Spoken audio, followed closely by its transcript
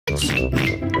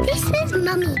George. This is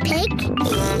Mummy Pig.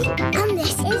 And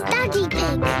this is Daddy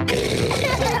Pig.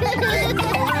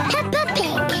 Peppa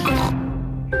Pig.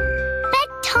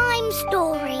 Bedtime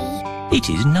Story.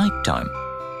 It is night time.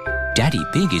 Daddy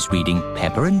Pig is reading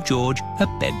Peppa and George a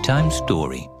bedtime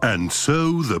story. And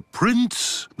so the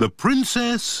prince, the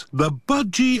princess, the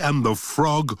budgie and the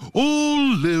frog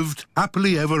all lived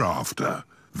happily ever after.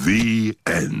 The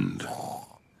end.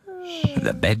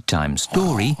 The bedtime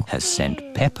story has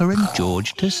sent Peppa and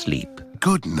George to sleep.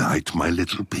 Good night, my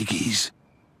little piggies.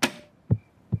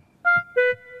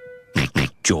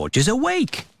 George is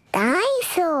awake.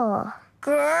 Dinosaur.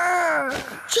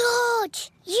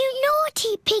 George, you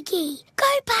naughty piggy.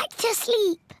 Go back to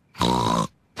sleep.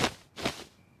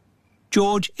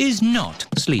 George is not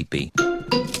sleepy. George!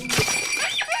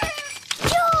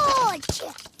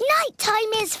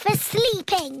 Nighttime is for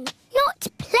sleeping, not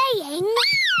playing.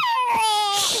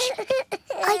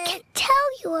 I can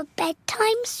tell you a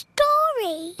bedtime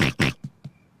story.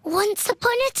 Once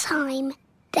upon a time,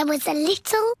 there was a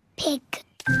little pig.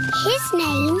 His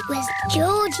name was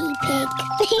Georgie Pig.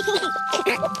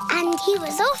 And he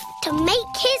was off to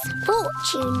make his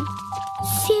fortune.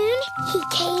 Soon he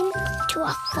came to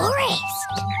a forest.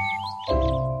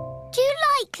 Do you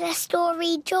like the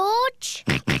story, George?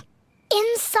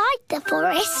 Inside the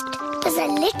forest was a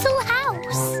little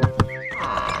house.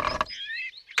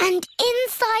 And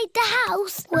inside the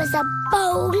house was a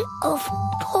bowl of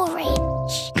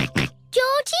porridge.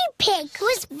 Georgie Pig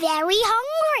was very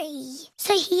hungry,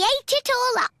 so he ate it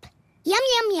all up. Yum,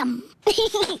 yum, yum.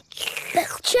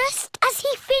 But just as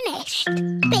he finished,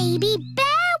 Baby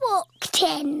Bear walked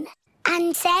in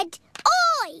and said,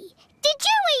 "Oi, did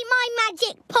you eat my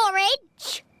magic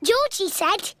porridge?" Georgie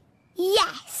said,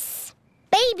 "Yes."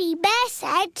 Baby Bear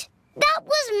said, "That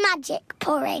was magic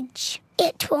porridge.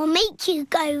 It will make you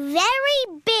go very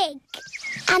big."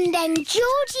 And then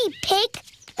Georgie Pig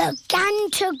began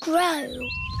to grow.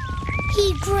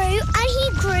 He grew and he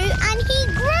grew and he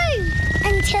grew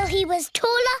until he was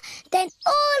taller than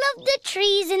all of the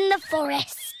trees in the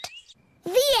forest.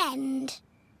 The end.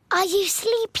 Are you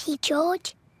sleepy,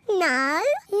 George? No.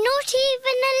 Not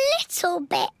even a little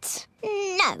bit?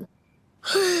 No.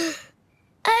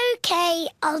 OK,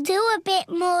 I'll do a bit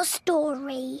more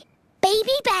story.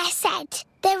 Baby Bear said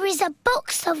there is a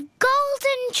box of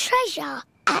golden treasure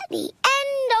at the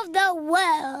end of the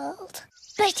world.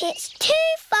 But it's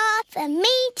too far for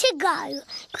me to go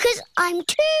because I'm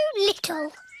too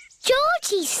little.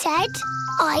 Georgie said,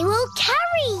 "I will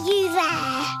carry you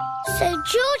there." So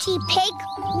Georgie Pig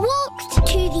walked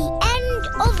to the end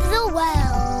of the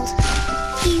world.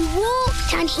 He walked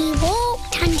and he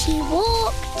walked and he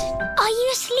walked. Are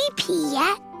you sleepy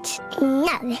yet?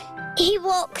 No. He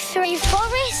walked through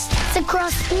forests,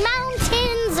 across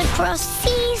mountains, across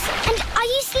seas, and are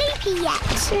you sleepy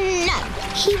yet? No.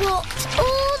 He walked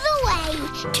all the way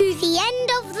to the end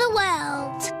of the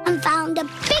world and found a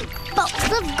big box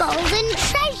of golden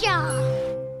treasure.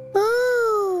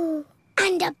 Ooh.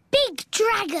 And a big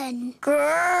dragon.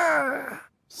 Grrr.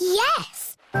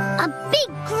 Yes, a big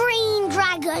green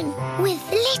dragon with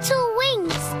little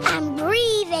wings and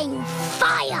breathing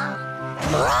fire.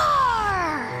 Roar!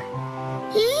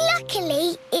 Luckily,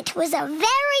 it was a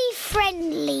very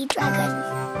friendly dragon.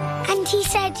 And he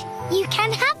said, "You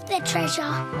can have the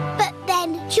treasure." But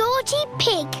then Georgie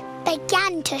Pig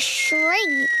began to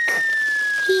shrink.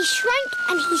 He shrank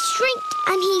and he shrinked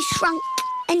and he shrunk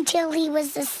until he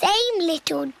was the same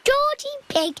little Georgie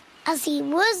Pig as he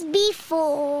was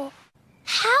before.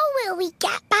 "How will we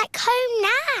get back home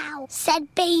now?"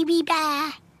 said Baby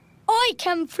Bear. "I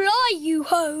can fly you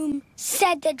home,"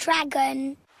 said the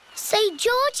dragon. So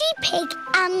Georgie Pig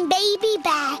and Baby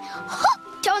Bear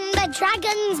hopped on the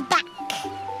dragon's back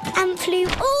and flew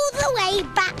all the way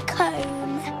back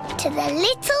home to the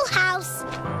little house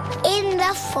in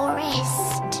the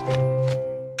forest.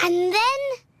 And then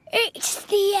it's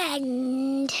the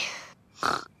end.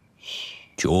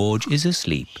 George is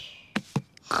asleep.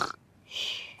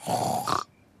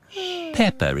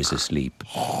 Peppa is asleep.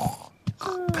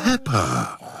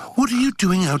 Peppa, what are you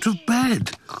doing out of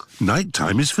bed?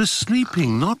 Nighttime is for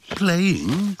sleeping, not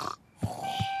playing.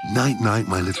 Night-night,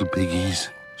 my little piggies.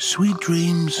 Sweet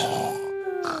dreams.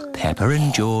 Peppa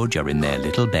and George are in their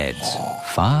little beds,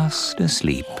 fast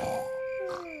asleep.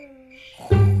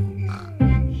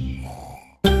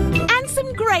 And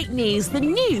some great news. The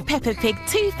new Peppa Pig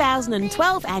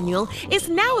 2012 annual is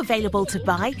now available to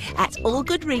buy at all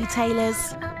good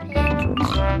retailers.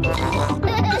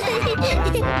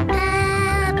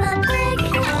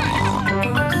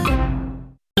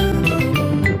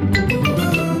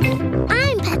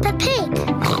 I'm Peppa Pig.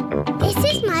 This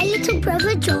is my little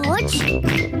brother George. George.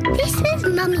 This is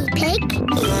Mummy Pig.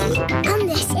 And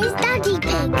this is Daddy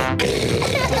Pig.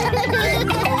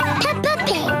 Peppa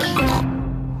Pig.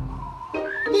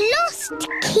 Lost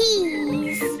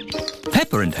keys.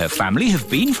 Peppa and her family have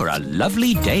been for a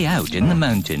lovely day out in the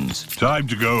mountains. Time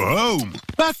to go home.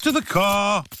 Back to the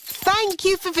car. Thank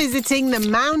you for visiting the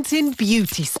Mountain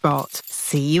Beauty Spot.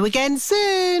 See you again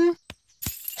soon.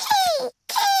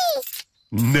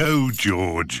 No,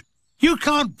 George. You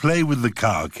can't play with the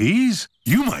car keys.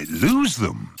 You might lose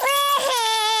them.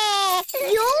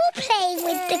 You'll play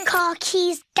with the car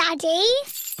keys, Daddy.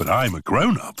 But I'm a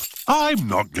grown-up. I'm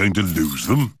not going to lose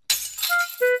them.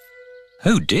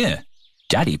 Oh dear,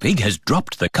 Daddy Pig has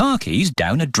dropped the car keys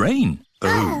down a drain.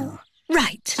 Oh.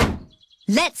 Right.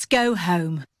 Let's go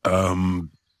home.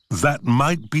 That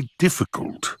might be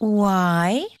difficult.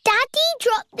 Why? Daddy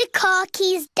dropped the car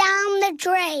keys down the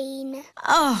drain.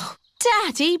 Oh,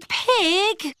 Daddy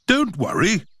Pig! Don't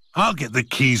worry. I'll get the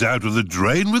keys out of the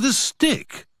drain with a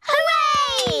stick.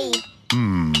 Hooray!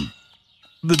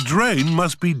 The drain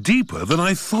must be deeper than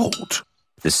I thought.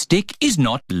 The stick is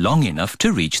not long enough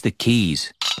to reach the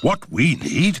keys. What we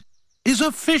need is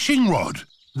a fishing rod.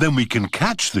 Then we can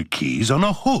catch the keys on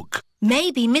a hook.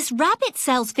 Maybe Miss Rabbit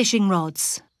sells fishing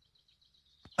rods.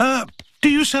 Do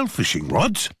you sell fishing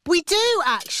rods? We do,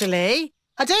 actually.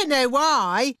 I don't know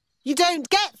why. You don't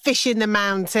get fish in the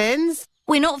mountains.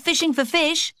 We're not fishing for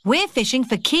fish. We're fishing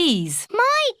for keys.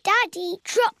 My daddy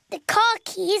dropped the car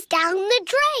keys down the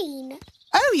drain.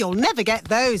 Oh, you'll never get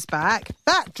those back.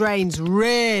 That drain's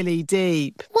really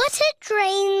deep. What are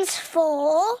drains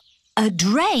for? A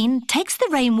drain takes the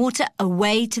rainwater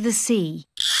away to the sea.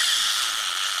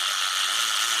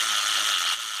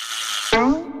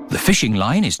 The fishing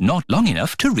line is not long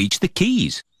enough to reach the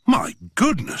keys. My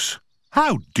goodness!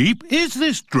 How deep is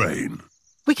this drain?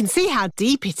 We can see how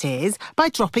deep it is by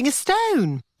dropping a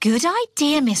stone. Good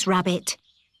idea, Miss Rabbit.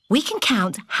 We can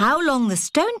count how long the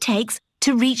stone takes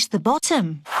to reach the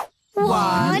bottom.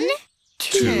 1,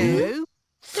 2,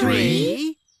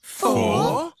 3,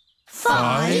 4,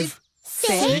 5,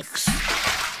 6.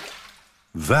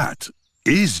 That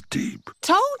is deep.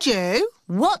 Told you.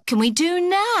 What can we do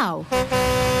now?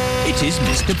 It is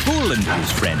Mr. Bull and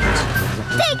his friends.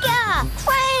 Digger!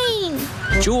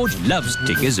 Crane! George loves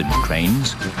diggers and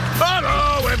cranes.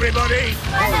 Hello, everybody.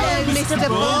 Hello, Mr.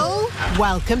 Bull.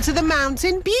 Welcome to the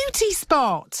Mountain Beauty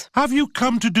Spot. Have you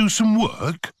come to do some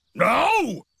work?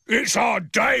 No, it's our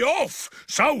day off,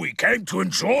 so we came to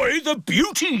enjoy the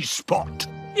beauty spot.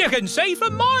 You can see for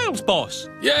miles, boss.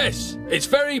 Yes, it's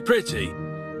very pretty.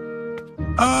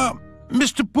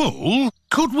 Mr. Bull,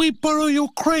 could we borrow your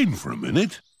crane for a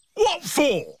minute? What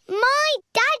for? My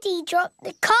daddy dropped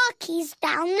the car keys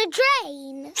down the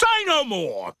drain. Say no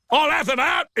more. I'll have them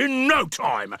out in no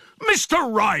time. Mr.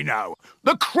 Rhino,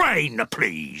 the crane,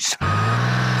 please.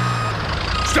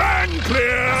 Stand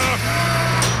clear.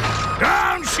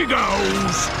 Down she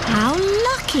goes. How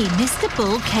lucky Mr.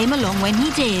 Bull came along when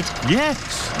he did.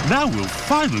 Yes. Now we'll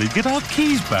finally get our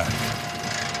keys back.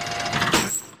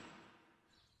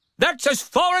 That's as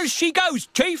far as she goes,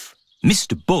 Chief.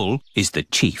 Mr. Bull is the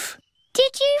chief.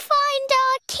 Did you find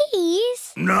our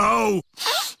keys? No.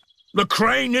 The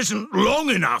crane isn't long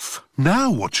enough. Now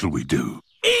what shall we do?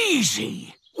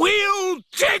 Easy. We'll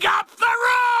dig up the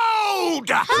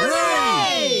road.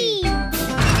 Hooray!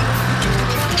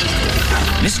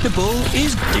 Mr. Bull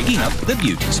is digging up the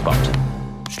beauty spot.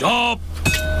 Stop!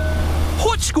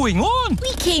 What's going on?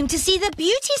 We came to see the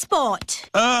beauty spot.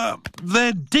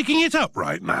 They're digging it up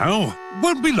right now.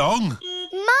 Won't be long.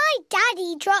 My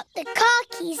daddy dropped the car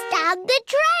keys down the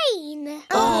drain.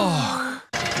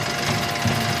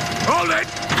 Hold it!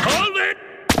 Hold it!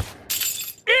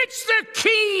 It's the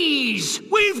keys!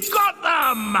 We've got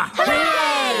them!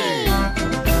 Hooray!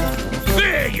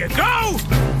 There you go!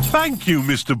 Thank you,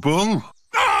 Mr. Bull.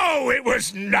 Oh, it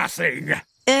was nothing!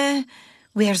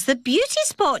 Where's the beauty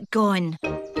spot gone?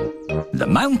 The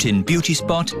mountain beauty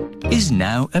spot is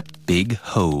now a big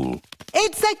hole.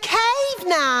 It's a cave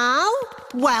now.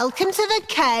 Welcome to the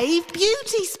Cave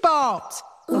Beauty Spot.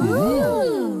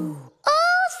 Ooh!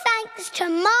 All thanks to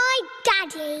my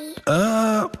daddy.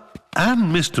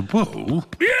 And Mr. Bull.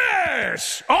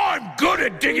 Yes! I'm good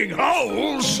at digging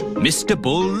holes! Mr.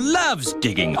 Bull loves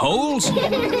digging holes.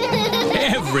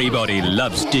 Everybody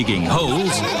loves digging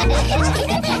holes.